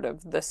me sort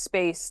of the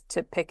space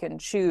to pick and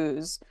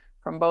choose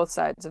from both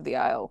sides of the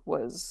aisle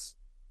was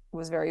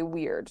very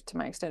weird to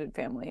my extended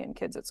family and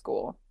kids at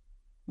school.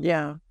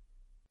 Yeah.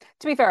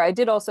 To be fair, I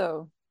did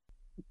also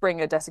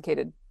bring a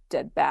desiccated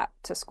dead bat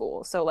to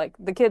school, so like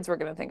the kids were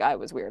going to think I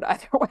was weird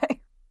either way.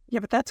 Yeah,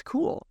 but that's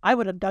cool. I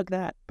would have dug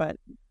that, but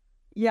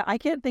yeah, I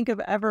can't think of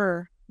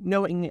ever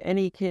knowing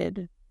any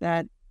kid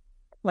that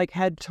like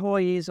had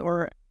toys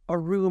or a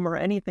room or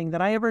anything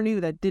that I ever knew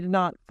that did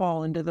not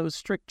fall into those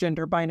strict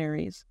gender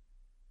binaries.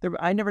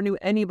 I never knew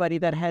anybody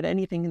that had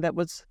anything that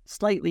was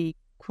slightly,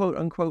 quote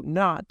unquote,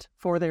 not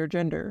for their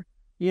gender,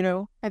 you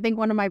know? I think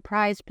one of my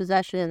prized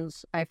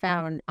possessions I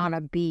found on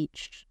a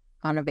beach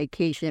on a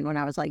vacation when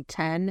I was like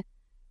 10.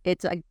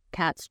 It's a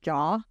cat's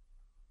jaw.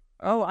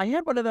 Oh, I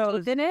had one of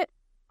those. Isn't it?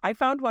 I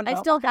found one. I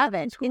still have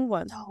it. Cool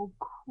one. So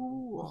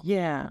cool.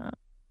 Yeah.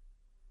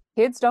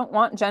 Kids don't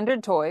want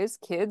gendered toys.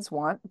 Kids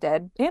want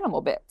dead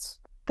animal bits.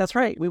 That's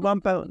right. We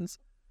want bones.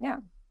 Yeah.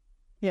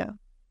 Yeah.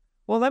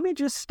 Well, let me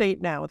just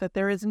state now that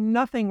there is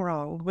nothing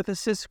wrong with a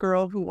cis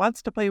girl who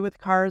wants to play with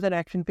cars and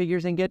action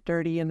figures and get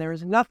dirty, and there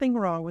is nothing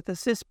wrong with a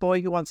cis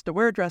boy who wants to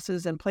wear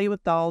dresses and play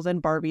with dolls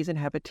and Barbies and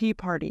have a tea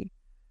party.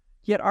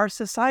 Yet our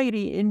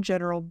society in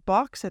general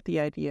balks at the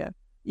idea.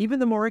 Even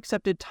the more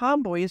accepted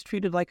tomboy is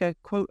treated like a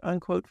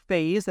quote-unquote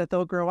phase that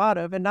they'll grow out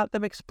of and not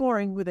them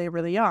exploring who they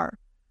really are.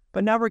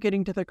 But now we're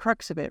getting to the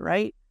crux of it,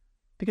 right?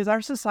 Because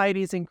our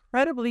society is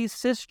incredibly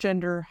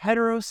cisgender,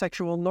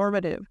 heterosexual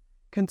normative.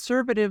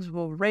 Conservatives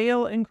will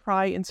rail and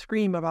cry and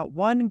scream about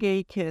one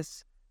gay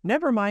kiss.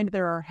 Never mind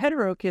there are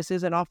hetero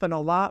kisses and often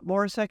a lot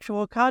more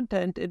sexual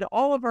content in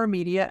all of our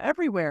media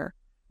everywhere.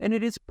 And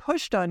it is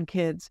pushed on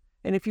kids.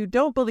 And if you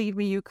don't believe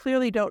me, you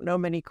clearly don't know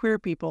many queer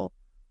people.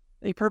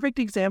 A perfect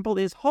example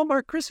is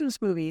Hallmark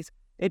Christmas movies.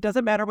 It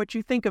doesn't matter what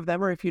you think of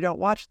them or if you don't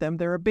watch them,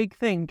 they're a big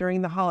thing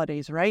during the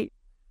holidays, right?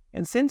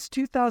 And since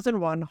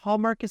 2001,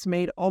 Hallmark has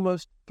made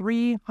almost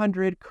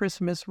 300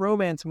 Christmas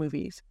romance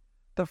movies.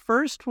 The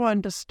first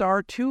one to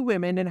star two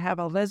women and have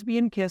a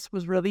lesbian kiss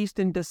was released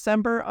in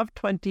December of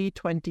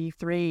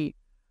 2023.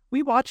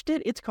 We watched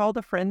it. It's called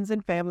A Friends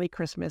and Family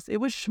Christmas. It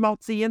was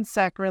schmaltzy and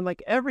saccharine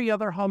like every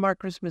other Hallmark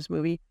Christmas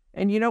movie.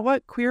 And you know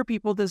what? Queer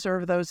people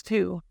deserve those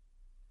too.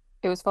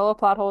 It was full of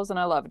plot holes and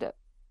I loved it.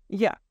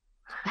 Yeah.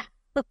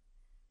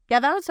 Yeah,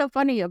 that was so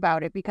funny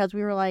about it because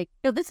we were like,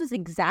 no, this is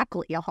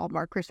exactly a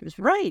Hallmark Christmas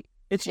movie. Right.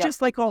 It's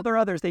just like all their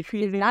others. They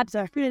treated it not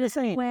exactly the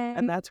same. way.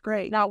 And that's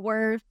great. Not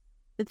worse.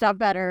 It's not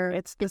better.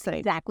 It's the same.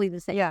 Exactly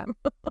the same. Yeah.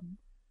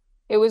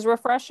 It was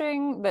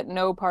refreshing that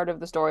no part of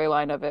the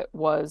storyline of it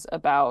was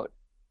about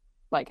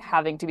like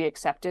having to be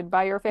accepted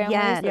by your families.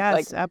 Yes, That,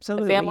 like,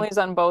 absolutely. the families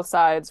on both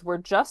sides were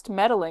just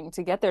meddling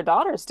to get their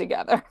daughters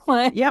together.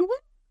 Like, Yep. it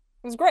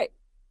was great.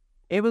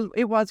 It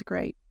was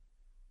great.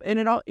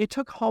 And it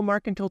took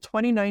Hallmark until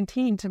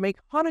 2019 to make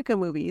Hanukkah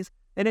movies,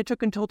 and it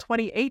took until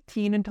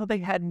 2018 until they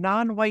had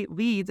non-white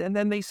leads, and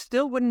then they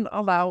still wouldn't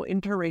allow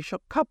interracial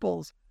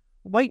couples.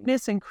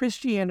 Whiteness and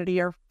Christianity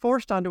are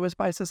forced onto us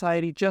by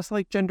society just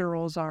like gender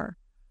roles are.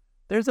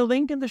 There's a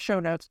link in the show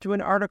notes to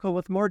an article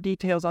with more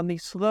details on the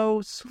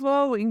slow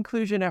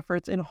inclusion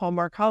efforts in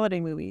Hallmark holiday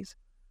movies.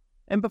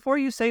 And before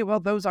you say, well,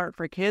 those aren't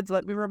for kids,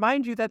 let me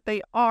remind you that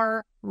they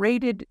are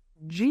rated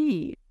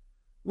G.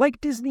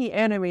 Like Disney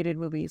animated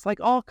movies, like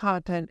all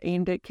content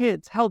aimed at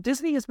kids. Hell,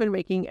 Disney has been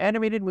making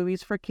animated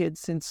movies for kids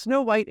since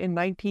Snow White in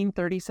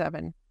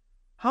 1937.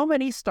 How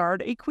many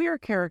starred a queer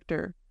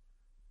character?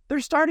 They're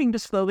starting to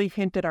slowly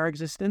hint at our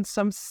existence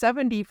some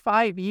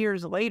 75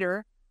 years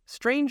later.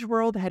 Strange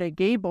World had a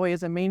gay boy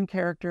as a main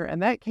character,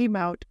 and that came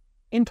out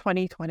in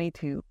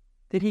 2022.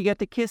 Did he get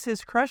to kiss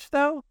his crush,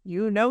 though?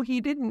 You know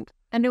he didn't.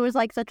 And it was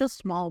like such a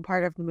small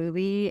part of the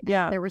movie.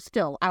 Yeah. There were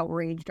still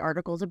outraged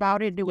articles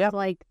about it. It was Yep.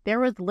 like, there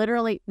was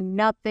literally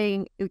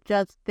nothing. It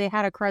just, they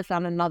had a crush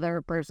on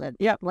another person.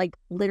 Yep. Like,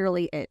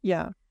 literally it.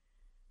 Yeah.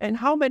 And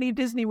how many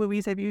Disney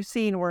movies have you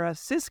seen where a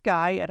cis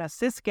guy and a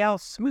cis gal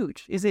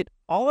smooch? Is it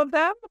all of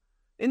them?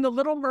 In The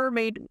Little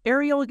Mermaid,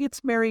 Ariel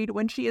gets married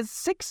when she is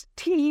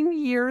 16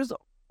 years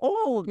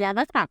old. Yeah,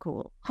 that's not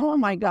cool. Oh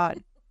my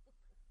God.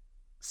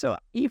 So,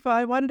 Aoife,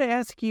 I wanted to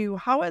ask you,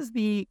 how has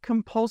the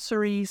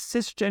compulsory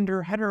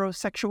cisgender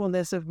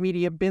heterosexualness of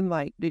media been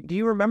like? Do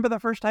you remember the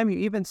first time you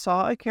even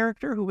saw a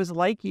character who was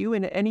like you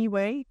in any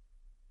way?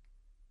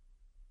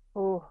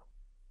 Oh,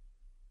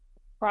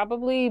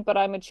 probably, but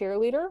I'm a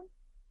cheerleader.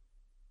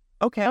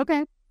 Okay.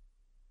 Okay.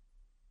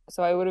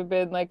 So I would have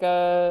been like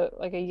a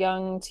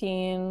young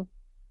teen.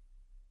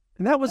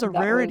 And that was a And that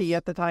rarity was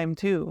at the time,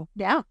 too.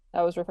 Yeah.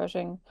 that was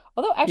refreshing.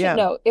 Although actually Yeah.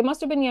 no, it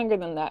must have been younger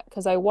than that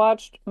because I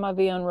watched Ma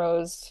Vie en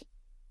Rose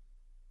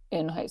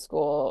in high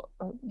school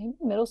or maybe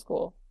middle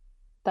school.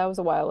 That was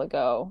a while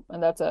ago,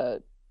 and that's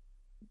a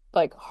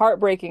like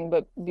heartbreaking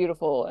but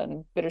beautiful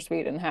and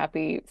bittersweet and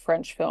happy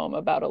French film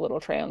about a little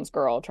trans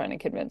girl trying to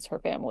convince her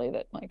family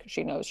that like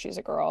she knows she's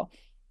a girl.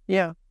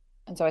 Yeah.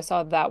 And so I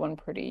saw that one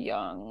pretty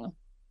young.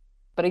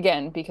 But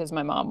again, because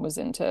my mom was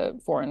into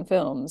foreign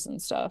films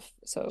and stuff,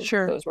 so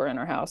Sure. those were in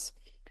her house.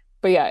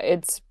 But yeah,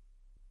 it's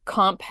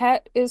comp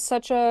het is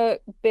such a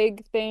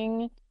big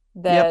thing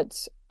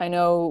that I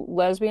know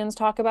lesbians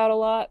talk about a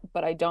lot,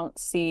 but I don't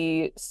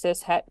see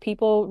cis het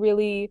people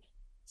really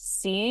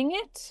seeing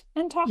it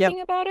and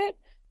talking about it,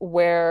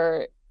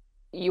 where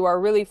you are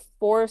really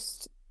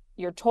forced,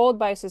 you're told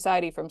by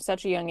society from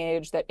such a young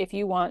age that if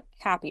you want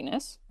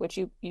happiness, which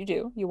you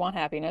do, you want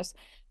happiness,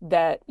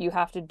 that you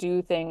have to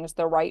do things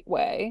the right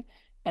way.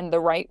 And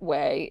the right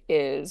way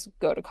is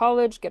go to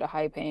college, get a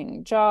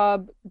high-paying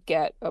job,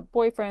 get a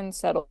boyfriend,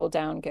 settle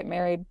down, get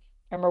married.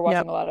 I remember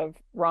watching a lot of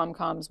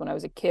rom-coms when I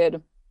was a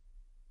kid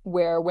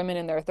where women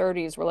in their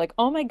 30s were like,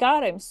 oh my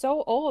God, I'm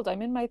so old.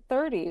 I'm in my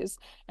 30s.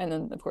 And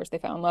then, of course, they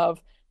found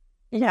love.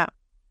 Yeah.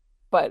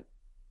 But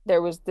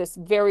there was this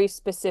very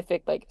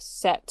specific, like,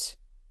 set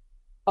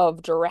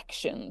of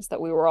directions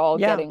that we were all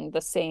getting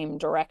the same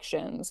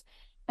directions.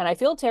 And I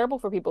feel terrible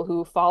for people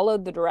who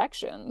followed the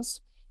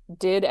directions,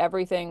 did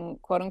everything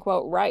quote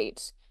unquote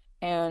right,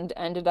 and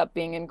ended up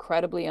being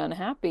incredibly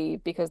unhappy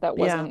because that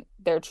wasn't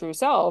their true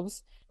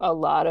selves. A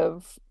lot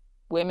of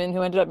women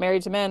who ended up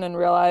married to men and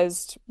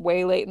realized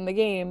way late in the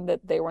game that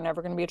they were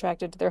never going to be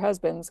attracted to their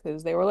husbands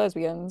because they were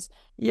lesbians.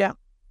 Yeah.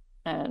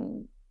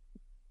 And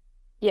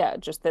yeah,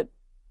 just that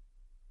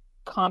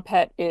comp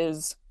het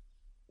is,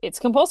 it's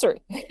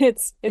compulsory.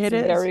 It is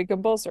very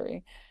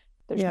compulsory.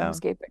 There's no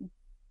escaping.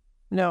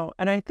 No,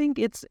 and I think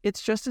it's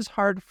just as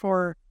hard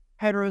for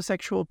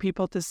heterosexual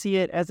people to see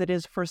it as it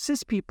is for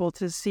cis people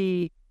to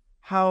see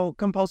how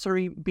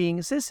compulsory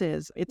being cis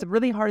is. It's a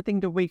really hard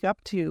thing to wake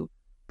up to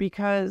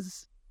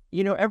because,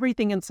 you know,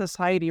 everything in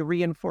society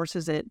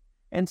reinforces it.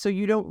 And so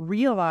you don't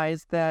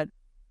realize that,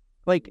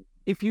 like,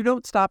 if you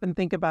don't stop and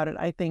think about it,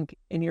 I think,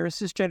 and you're a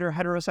cisgender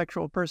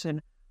heterosexual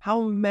person,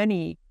 how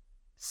many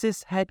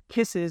cishet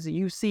kisses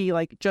you see,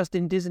 like, just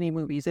in Disney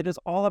movies. It is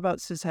all about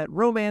cishet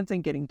romance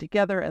and getting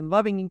together and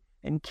loving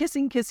and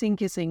kissing,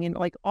 and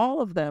like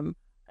all of them,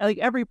 like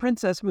every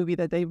princess movie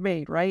that they've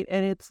made, right?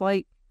 And it's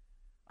like,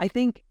 I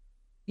think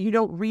you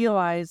don't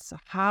realize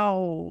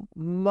how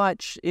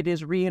much it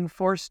is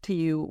reinforced to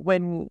you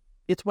when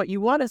it's what you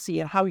want to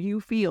see and how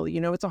you feel. You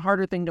know, it's a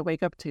harder thing to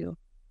wake up to.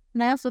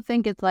 And I also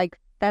think it's like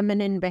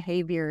feminine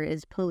behavior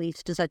is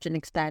policed to such an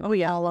extent. Oh,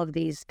 yeah. All of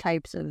these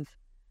types of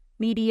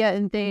media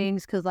and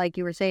things, because like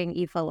you were saying,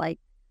 Aoife, like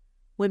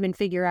women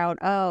figure out,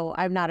 oh,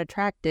 I'm not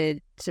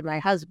attracted to my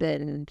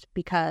husband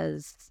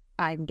because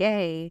I'm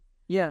gay.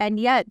 Yeah. And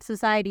yet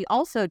society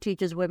also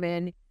teaches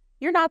women,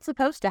 you're not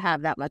supposed to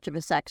have that much of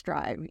a sex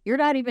drive. You're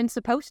not even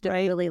supposed to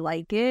really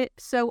like it.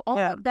 So all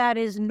of that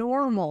is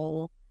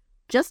normal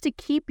just to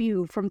keep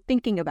you from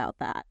thinking about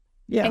that.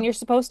 Yeah. And you're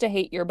supposed to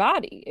hate your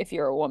body if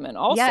you're a woman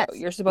also. Yes.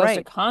 You're supposed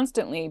to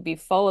constantly be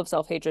full of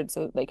self-hatred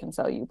so that they can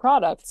sell you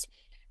products.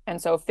 And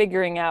so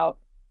figuring out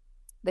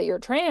that you're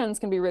trans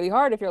can be really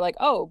hard if you're like,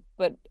 oh,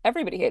 but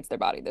everybody hates their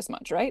body this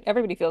much, right?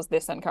 Everybody feels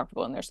this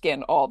uncomfortable in their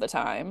skin all the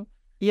time.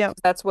 Yeah.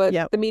 That's what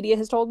the media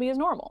has told me is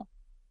normal.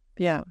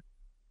 Yeah.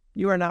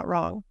 You are not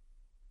wrong.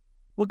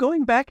 Well,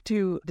 going back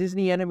to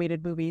Disney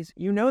animated movies,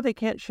 you know they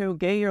can't show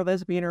gay or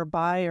lesbian or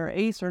bi or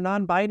ace or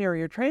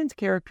non-binary or trans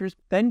characters,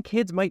 then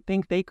kids might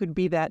think they could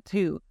be that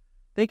too.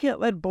 They can't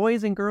let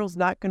boys and girls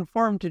not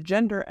conform to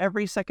gender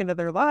every second of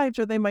their lives,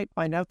 or they might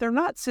find out they're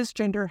not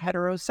cisgender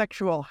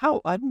heterosexual.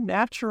 How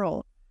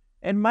unnatural.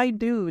 And my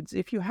dudes,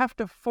 if you have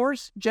to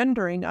force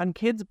gendering on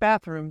kids'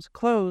 bathrooms,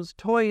 clothes,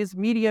 toys,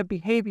 media,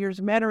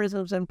 behaviors,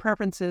 mannerisms, and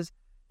preferences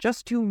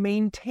just to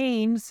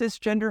maintain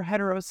cisgender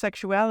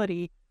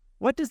heterosexuality,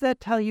 what does that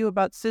tell you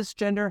about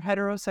cisgender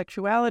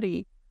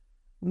heterosexuality?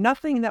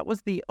 Nothing that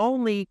was the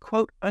only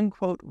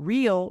quote-unquote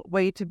real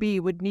way to be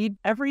would need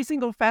every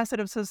single facet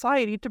of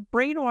society to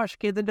brainwash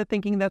kids into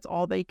thinking that's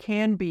all they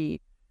can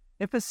be.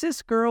 If a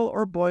cis girl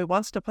or boy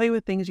wants to play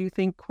with things you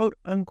think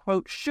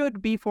quote-unquote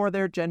should be for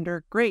their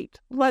gender, great,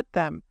 let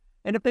them.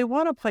 And if they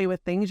want to play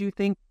with things you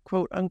think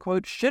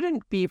quote-unquote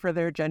shouldn't be for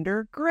their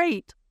gender,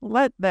 great,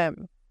 let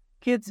them.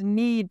 Kids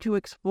need to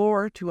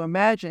explore, to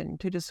imagine,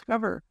 to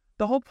discover.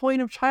 The whole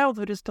point of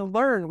childhood is to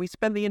learn. We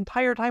spend the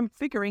entire time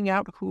figuring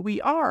out who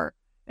we are.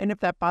 And if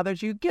that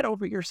bothers you, get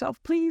over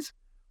yourself, please.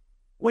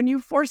 When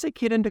you force a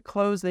kid into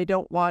clothes they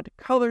don't want,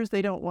 colors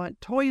they don't want,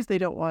 toys they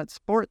don't want,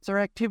 sports or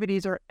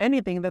activities or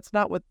anything that's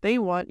not what they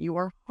want, you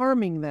are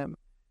harming them.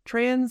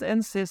 Trans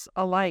and cis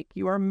alike,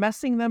 you are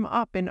messing them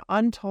up in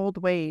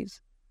untold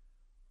ways.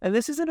 And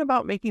this isn't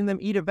about making them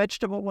eat a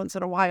vegetable once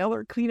in a while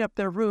or clean up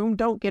their room.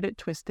 Don't get it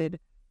twisted.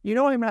 You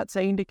know I'm not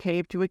saying to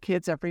cave to a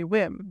kid's every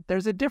whim.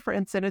 There's a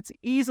difference and it's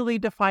easily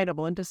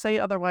definable, and to say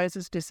otherwise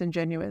is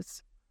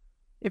disingenuous.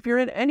 If you're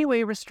in any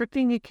way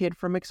restricting a kid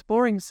from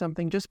exploring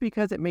something just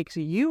because it makes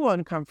you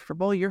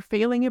uncomfortable, you're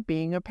failing at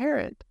being a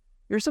parent.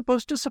 You're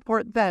supposed to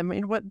support them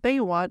in what they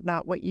want,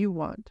 not what you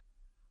want.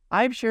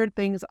 I've shared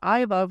things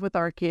I love with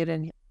our kid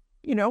and,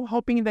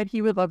 hoping that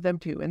he would love them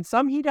too. And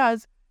some he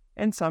does,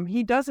 and some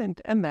he doesn't,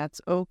 and that's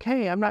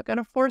okay. I'm not going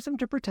to force him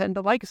to pretend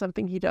to like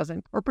something he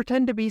doesn't, or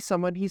pretend to be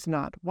someone he's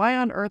not. Why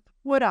on earth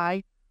would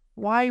I?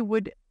 Why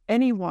would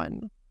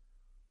anyone?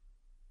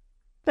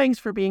 Thanks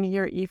for being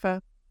here,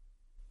 Aoife.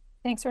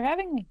 Thanks for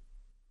having me.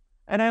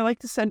 And I'd like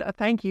to send a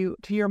thank you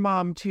to your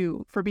mom,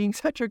 too, for being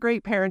such a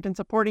great parent and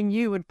supporting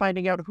you and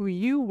finding out who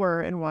you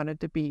were and wanted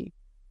to be.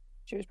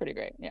 She was pretty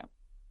great, yeah.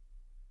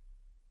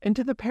 And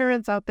to the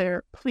parents out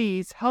there,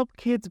 please help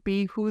kids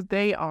be who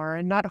they are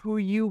and not who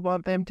you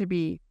want them to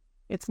be.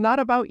 It's not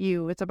about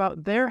you. It's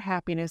about their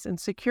happiness and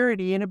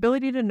security and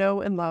ability to know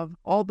and love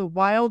all the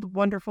wild,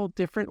 wonderful,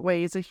 different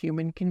ways a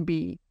human can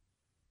be.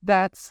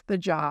 That's the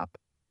job.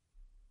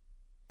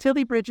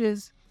 Tilly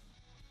Bridges,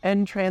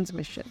 end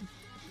transmission.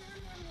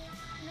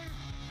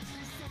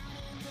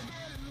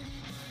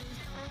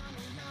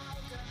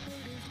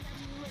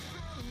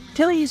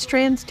 Tilly's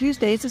Trans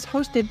Tuesdays is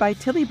hosted by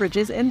Tilly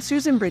Bridges and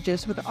Susan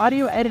Bridges, with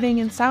audio editing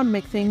and sound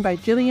mixing by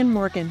Jillian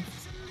Morgan.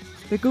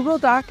 The Google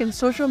Doc and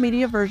social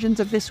media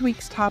versions of this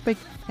week's topic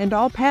and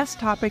all past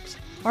topics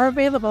are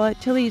available at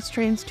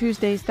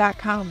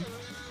tilliestrainstuesdays.com.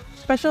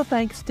 Special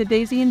thanks to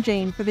Daisy and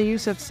Jane for the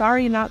use of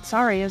Sorry Not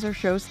Sorry as our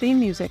show's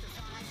theme music.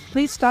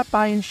 Please stop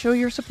by and show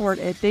your support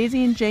at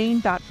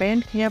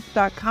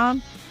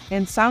daisyandjane.bandcamp.com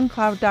and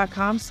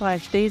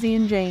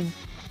soundcloud.com/daisyandjane.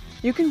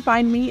 You can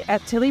find me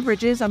at Tilly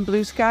Bridges on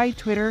Blue Sky,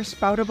 Twitter,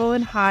 Spoutable,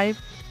 and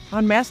Hive,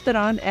 on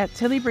Mastodon at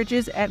Tilly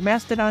Bridges at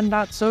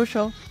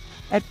mastodon.social,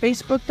 at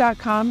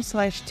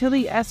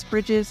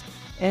facebook.com/TillySBridges,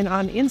 and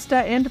on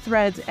Insta and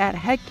Threads at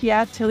Heck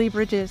Yeah Tilly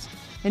Bridges.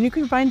 And you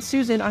can find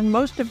Susan on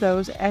most of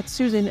those at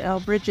Susan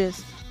L.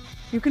 Bridges.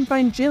 You can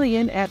find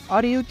Jillian at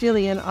Audio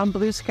Jillian on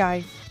Blue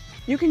Sky.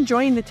 You can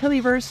join the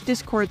Tillyverse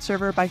Discord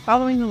server by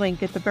following the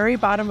link at the very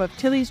bottom of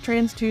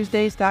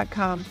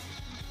tilliestrainstuesdays.com.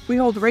 We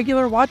hold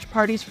regular watch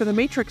parties for the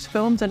Matrix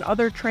films and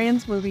other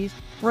trans movies,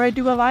 where I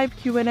do a live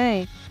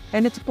Q&A,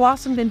 and it's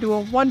blossomed into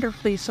a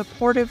wonderfully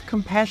supportive,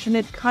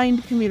 compassionate,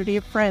 kind community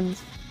of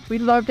friends.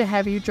 We'd love to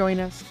have you join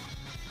us.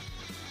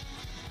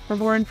 For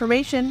more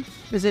information,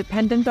 visit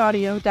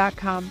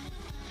pendantaudio.com.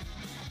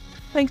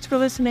 Thanks for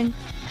listening.